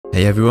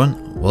Hey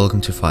everyone,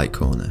 welcome to Fight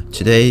Corner.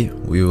 Today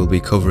we will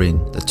be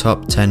covering the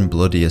top 10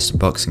 bloodiest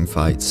boxing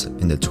fights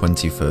in the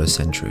 21st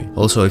century.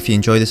 Also, if you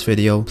enjoy this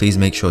video, please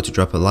make sure to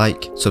drop a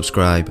like,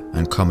 subscribe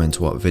and comment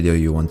what video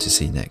you want to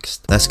see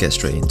next. Let's get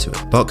straight into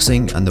it.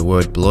 Boxing and the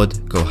word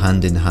blood go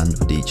hand in hand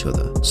with each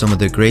other. Some of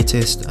the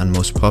greatest and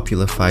most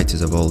popular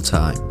fighters of all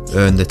time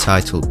earn the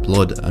title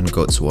Blood and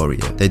Guts Warrior.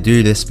 They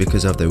do this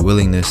because of their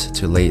willingness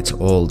to lay it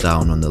all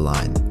down on the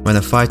line. When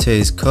a fighter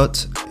is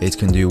cut, it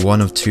can do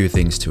one of two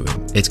things to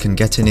him. It can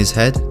get in his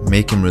head,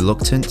 make him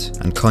reluctant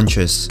and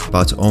conscious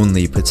about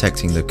only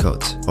protecting the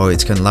cut, or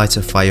it can light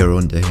a fire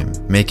under him,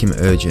 make him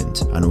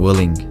urgent and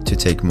willing to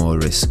take more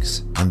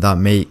risks, and that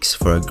makes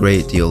for a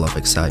great deal of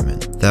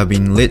excitement. There have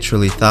been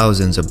literally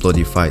thousands of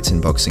bloody fights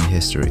in boxing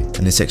history,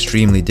 and it's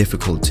extremely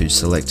difficult to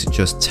select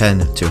just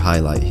 10 to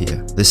highlight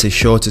here. This is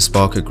sure to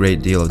spark a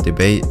great deal of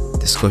debate,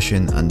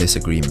 discussion and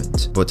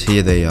disagreement, but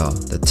here they are,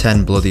 the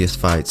 10 bloodiest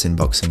fights in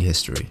boxing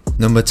history.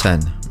 Number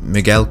 10.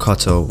 Miguel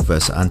Cotto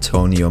vs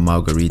Antonio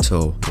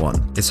Margarito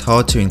 1. It's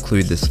hard to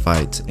include this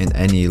fight in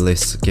any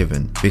lists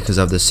given because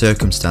of the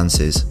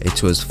circumstances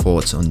it was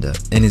fought under.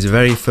 In his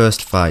very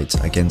first fight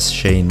against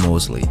Shane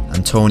Mosley,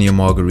 Antonio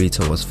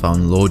Margarito was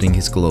found loading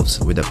his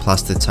gloves with a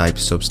plaster type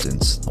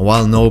substance.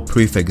 While no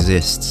proof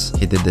exists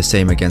he did the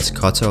same against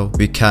Cotto,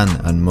 we can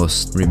and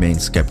must remain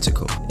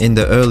skeptical. In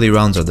the early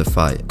rounds of the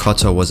fight,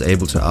 Cotto was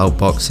able to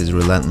outbox his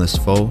relentless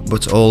foe,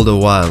 but all the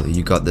while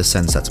you got the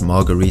sense that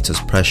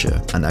Margarito's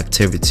pressure and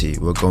activity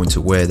were going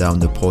to wear down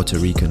the Puerto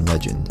Rican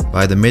legend.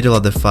 By the middle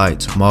of the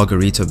fight,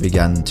 Margarito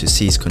began to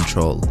seize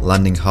control,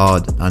 landing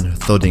hard and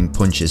thudding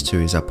punches to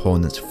his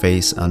opponent's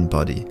face and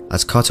body.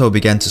 As Cotto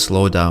began to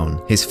slow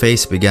down, his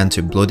face began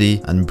to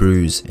bloody and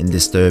bruise in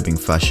disturbing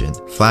fashion.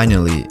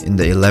 Finally, in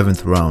the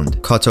 11th round,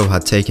 Cotto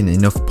had taken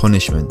enough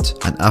punishment,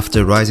 and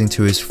after rising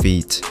to his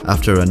feet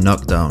after a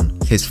knockdown,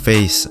 his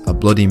face a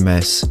bloody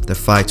mess, the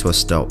fight was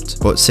stopped.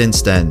 But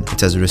since then,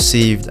 it has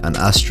received an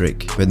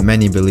asterisk, with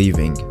many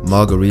believing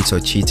Margarito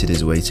cheated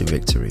his way to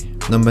victory.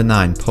 Number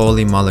 9.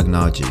 Paulie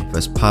Malignaggi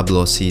vs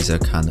Pablo Cesar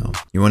Cano.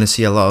 You want to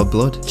see a lot of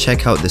blood?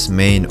 Check out this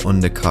main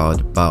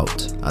undercard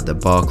bout at the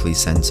Barclays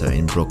Center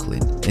in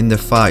Brooklyn. In the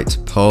fight,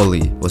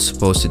 Paulie was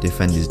supposed to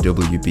defend his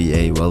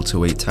WBA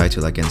welterweight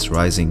title against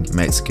rising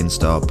Mexican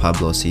star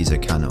Pablo Cesar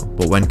Cano,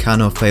 but when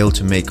Cano failed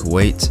to make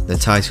weight, the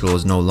title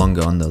was no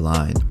longer on the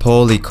line.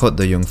 Paulie cut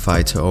the young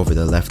fighter over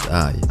the left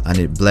eye and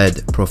it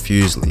bled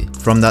profusely.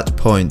 From that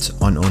point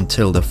on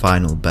until the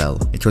final bell,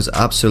 it was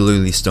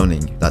absolutely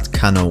stunning that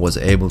Cano was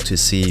able to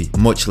see,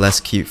 much less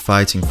keep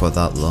fighting for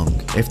that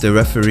long. If the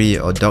referee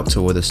or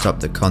doctor would have stopped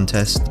the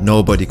contest,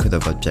 nobody could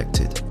have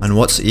objected. And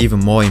what's even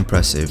more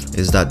impressive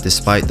is that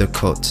despite the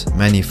cut,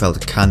 many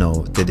felt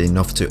Cano did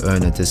enough to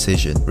earn a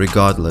decision,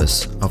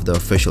 regardless of the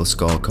official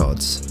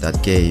scorecards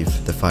that gave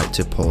the fight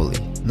to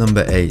Paulie.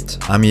 Number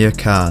 8. Amir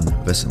Khan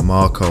vs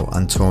Marco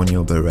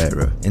Antonio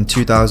Barrera. In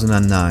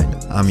 2009,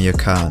 Amir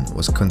Khan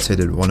was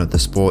considered one of the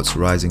sport's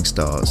rising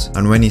stars,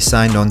 and when he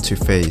signed on to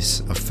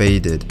face a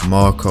faded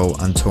Marco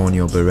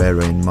Antonio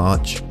Barrera in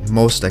March,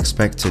 most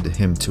expected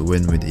him to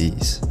win with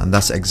ease, and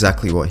that's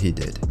exactly what he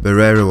did.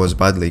 Barrera was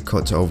badly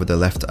cut over the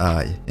left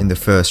eye in the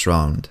first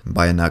round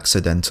by an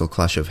accidental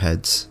clash of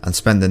heads, and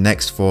spent the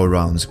next 4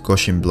 rounds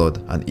gushing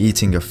blood and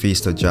eating a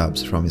feast of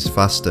jabs from his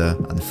faster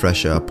and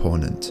fresher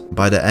opponent.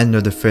 By the end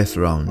of the 5th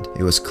round,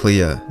 it was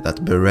clear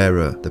that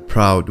Barrera, the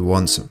proud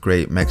once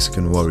great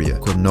Mexican warrior,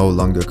 could no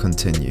longer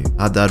continue.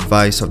 At the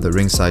advice of the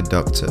ringside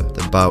doctor,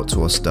 the bout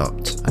was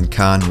stopped, and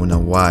Khan won a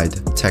wide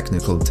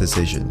technical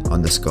decision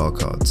on the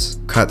scorecards.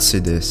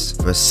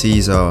 Katsidis vs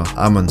Cesar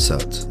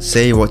Amonsat.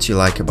 Say what you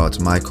like about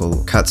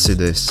Michael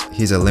Katsidis,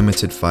 he's a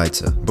limited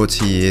fighter, but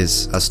he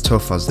is as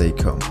tough as they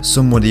come.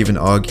 Some would even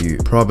argue,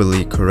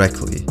 probably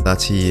correctly,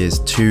 that he is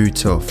too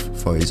tough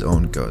for his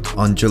own good.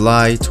 On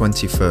July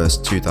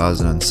 21st,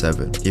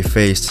 2007, he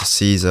faced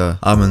Cesar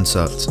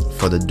Amonsat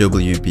for the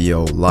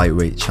WBO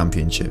Lightweight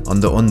Championship on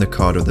the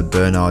undercard of the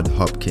Bernard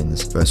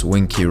Hopkins vs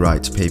Winky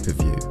Wright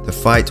pay-per-view. The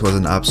fight was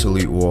an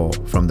absolute war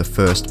from the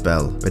first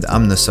bell, with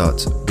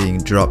Amnosat being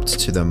dropped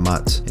to the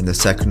mat in the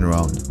 2nd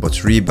round,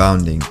 but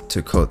rebounding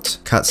to cut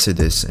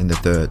Katsidis in the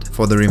 3rd.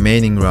 For the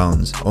remaining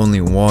rounds,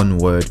 only one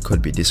word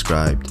could be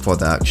described for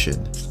the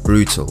action: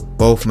 brutal.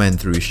 Both men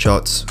threw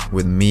shots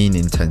with mean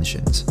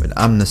intentions, with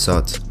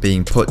Amnosat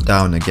being put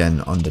down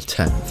again on the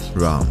 10th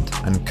round,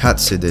 and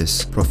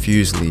Katsidis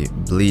profusely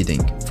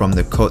bleeding from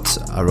the cuts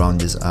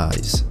around his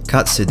eyes.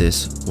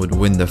 Katsidis would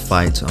win the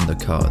fight on the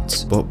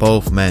cards, but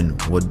both men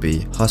would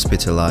be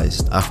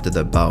hospitalized after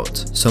the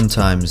bout.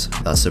 Sometimes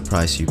that's the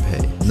price you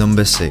pay.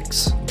 Number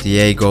 6.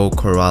 Diego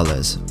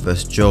Corrales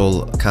vs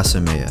Joel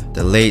Casamia.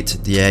 The late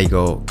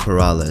Diego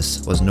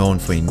Corrales was known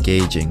for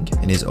engaging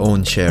in his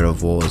own share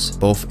of wars,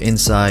 both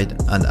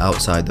inside and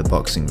outside the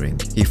boxing ring.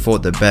 He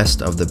fought the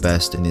best of the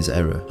best in his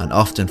era, and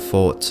often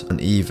fought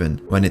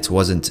uneven when it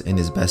wasn't in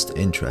his best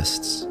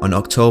interests. On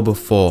October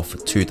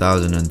 4th,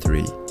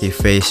 2003, he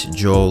faced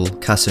Joel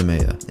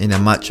Casamia in a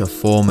match of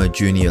former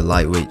junior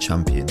lightweight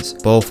champions.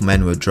 Both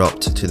men were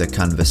dropped to the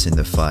canvas in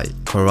the fight.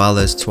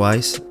 Corrales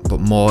twice, but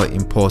more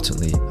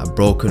importantly, a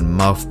broken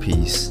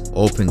mouthpiece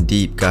opened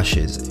deep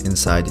gashes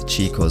inside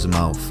Chico's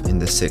mouth in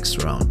the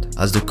 6th round.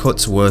 As the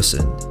cuts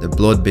worsened, the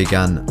blood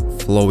began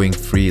flowing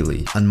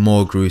freely and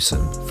more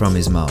gruesome from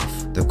his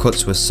mouth. The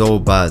cuts were so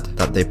bad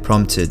that they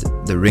prompted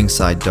the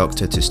ringside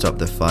doctor to stop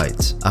the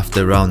fight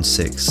after round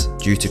 6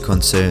 due to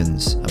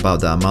concerns about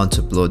the amount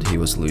of blood he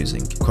was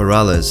losing.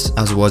 Corrales,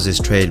 as was his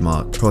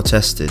trademark,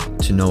 protested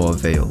to no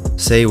avail.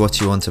 Say what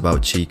you want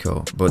about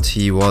Chico, but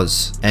he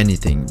was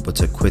anything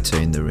but a quitter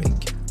in the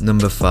ring.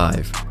 Number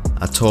 5.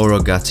 Arturo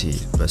Gatti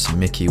vs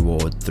Mickey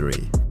Ward 3.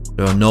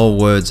 There are no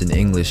words in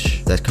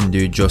English that can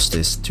do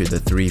justice to the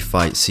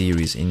 3-fight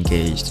series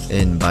engaged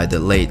in by the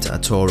late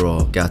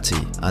Arturo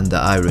Gatti and the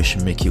Irish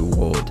Mickey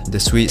Ward. The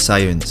sweet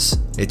science,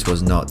 it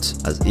was not,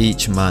 as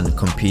each man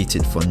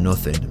competed for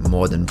nothing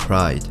more than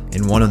pride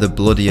in one of the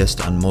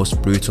bloodiest and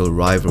most brutal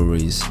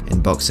rivalries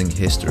in boxing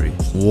history.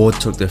 Ward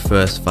took the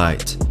first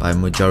fight by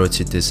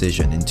majority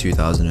decision in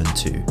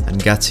 2002,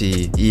 and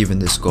Gatti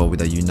evened the score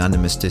with a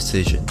unanimous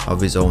decision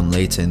of his own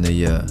later in the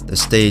year. The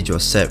stage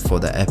was set for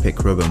the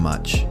epic rubber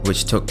match,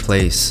 which took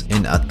place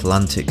in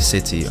Atlantic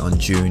City on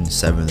June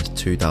 7th,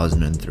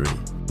 2003.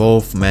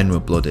 Both men were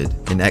blooded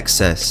in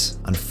excess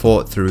and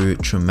fought through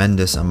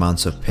tremendous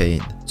amounts of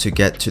pain to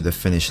get to the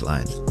finish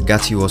line.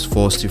 Gatti was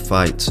forced to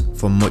fight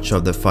for much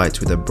of the fight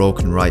with a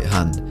broken right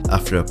hand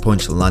after a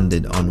punch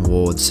landed on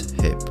Ward's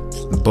hip.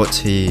 But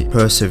he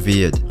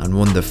persevered and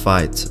won the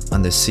fight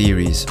and the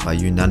series by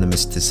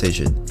unanimous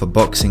decision. For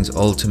boxing's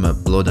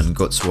ultimate blood and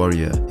guts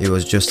warrior, it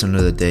was just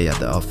another day at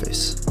the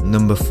office.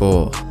 Number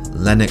 4.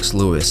 Lennox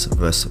Lewis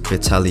vs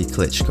Vitaly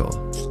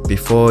Klitschko.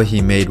 Before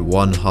he made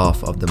one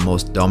half of the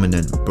most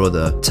dominant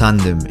brother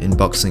tandem in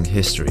boxing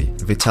history,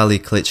 Vitaly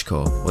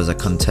Klitschko was a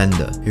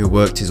contender who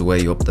worked his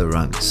way up the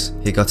ranks.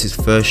 He got his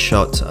first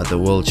shot at the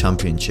World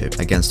Championship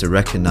against the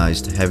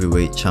recognized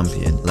heavyweight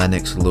champion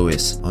Lennox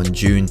Lewis on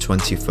June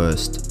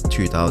 21st,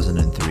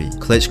 2003.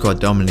 Klitschko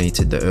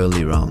dominated the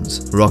early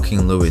rounds,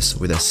 rocking Lewis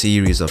with a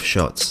series of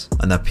shots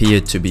and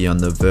appeared to be on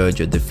the verge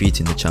of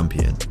defeating the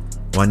champion,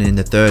 when in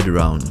the 3rd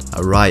round,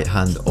 a right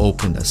hand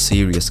opened a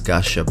serious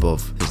gash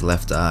above his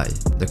left eye.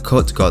 The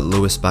cut got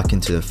Lewis back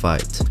into the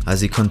fight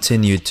as he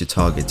continued to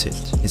target it.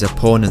 His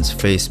opponent's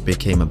face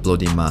became a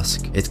bloody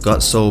mask. It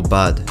got so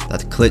bad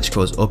that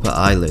Klitschko's upper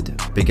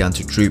eyelid began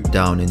to droop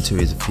down into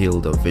his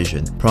field of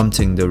vision,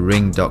 prompting the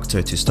ring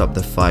doctor to stop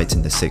the fight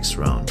in the 6th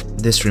round.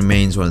 This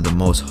remains one of the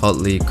most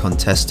hotly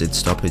contested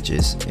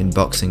stoppages in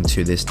boxing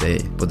to this day,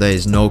 but there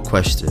is no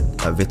question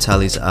that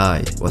Vitaly's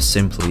eye was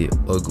simply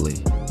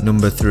ugly.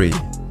 Number 3.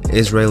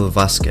 Israel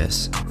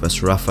Vasquez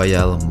vs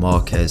Rafael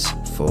Marquez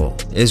 4.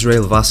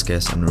 Israel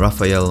Vasquez and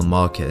Rafael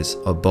Marquez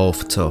are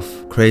both tough,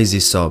 crazy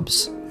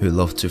sobs who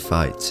love to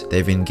fight.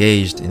 They've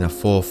engaged in a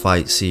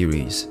 4-fight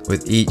series,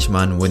 with each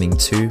man winning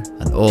 2,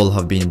 and all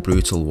have been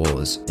brutal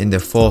wars. In the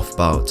 4th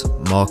bout,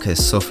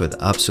 Marquez suffered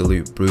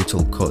absolute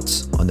brutal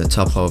cuts on the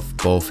top of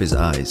both his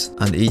eyes,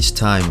 and each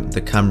time the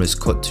cameras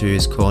cut to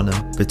his corner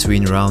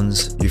between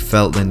rounds, you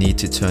felt the need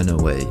to turn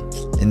away.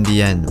 In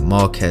the end,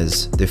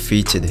 Marquez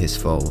defeated his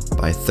foe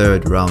by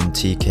 3rd round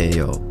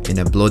TKO in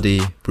a bloody,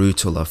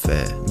 brutal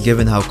affair.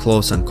 Given how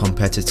close and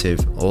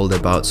competitive all the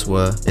bouts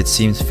were, it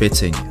seems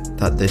fitting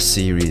that this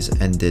series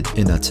ended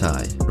in a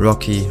tie.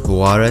 Rocky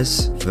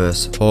Juarez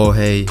vs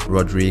Jorge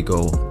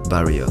Rodrigo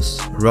Barrios.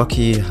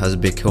 Rocky has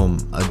become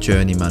a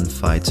journeyman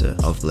fighter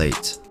of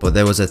late, but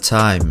there was a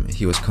time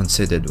he was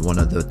considered one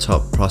of the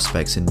top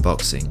prospects in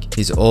boxing.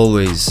 He's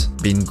always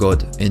been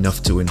good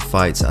enough to win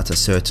fights at a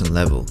certain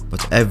level,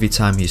 but every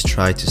time he's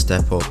tried to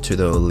step up to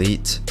the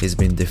elite, he's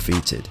been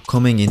defeated.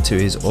 Coming into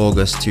his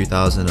August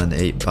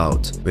 2008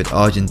 bout with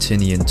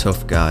Argentinian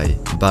tough guy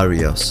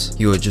Barrios,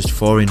 he was just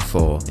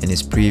 4-4 in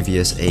his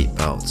previous 8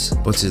 bouts,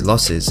 but his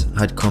losses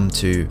had come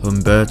to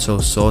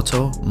Humberto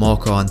Soto,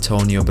 Marco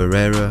Antonio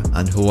Barrera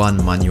and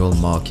Juan Manuel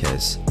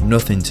Marquez.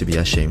 Nothing to be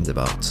ashamed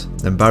about.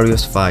 The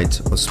Barrios fight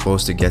was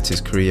supposed to get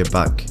his career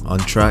back on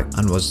track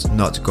and was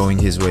not going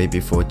his way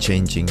before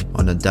changing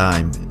on a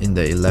dime in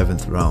the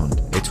 11th round.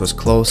 It was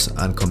close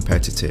and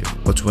competitive,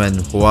 but when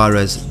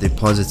Juarez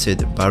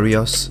deposited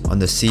Barrios on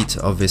the seat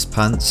of his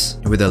pants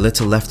with a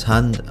little left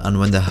hand, and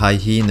when the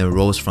hyena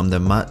rose from the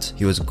mat,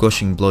 he was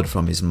gushing blood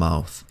from his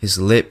mouth. His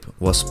lip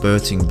was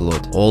spurting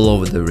blood all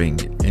over the ring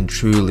in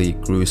truly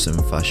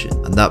gruesome fashion,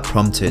 and that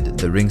prompted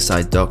the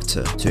ringside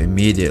doctor to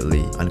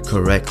immediately and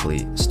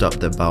correctly stop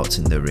the bout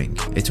in the ring.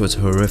 It was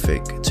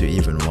horrific to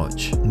even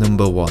watch.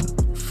 Number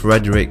 1.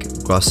 Frederick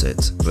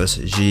Grosset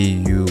vs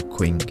Ji Yu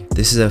Qing.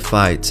 This is a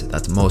fight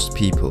that most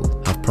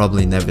people have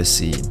probably never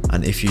seen,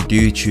 and if you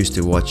do choose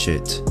to watch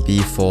it, be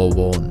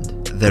forewarned.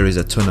 there is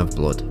a ton of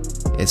blood.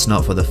 It's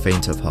not for the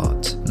faint of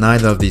heart.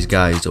 Neither of these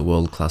guys are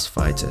world-class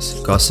fighters.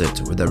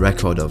 Gossett with a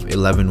record of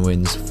 11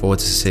 wins,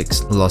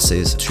 46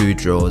 losses, 2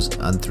 draws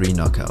and 3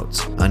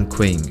 knockouts. And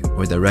Quing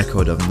with a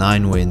record of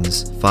 9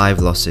 wins, 5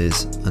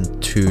 losses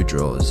and 2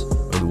 draws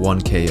with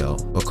 1 KO,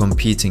 were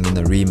competing in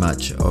a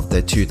rematch of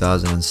their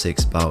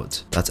 2006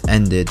 bout that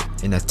ended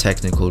in a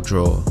technical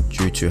draw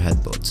due to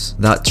headbutts.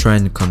 That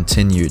trend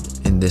continued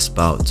in this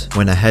bout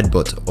when a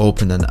headbutt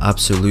opened an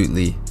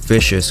absolutely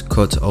vicious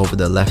cut over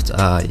the left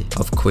eye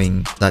of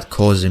Quing that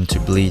caused him to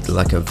bleed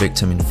like a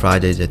victim in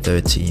Friday the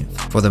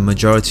 13th. For the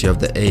majority of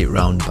the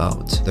 8-round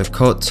bout, the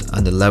cut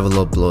and the level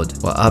of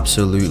blood were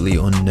absolutely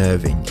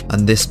unnerving,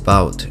 and this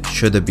bout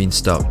should have been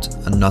stopped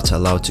and not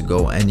allowed to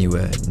go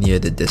anywhere near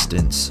the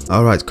distance.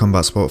 Alright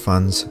combat sport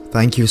fans,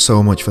 thank you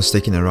so much for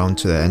sticking around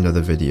to the end of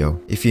the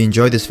video. If you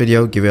enjoyed this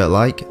video, give it a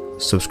like,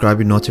 subscribe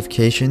with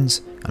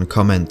notifications and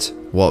comment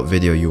what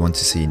video you want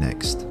to see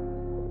next.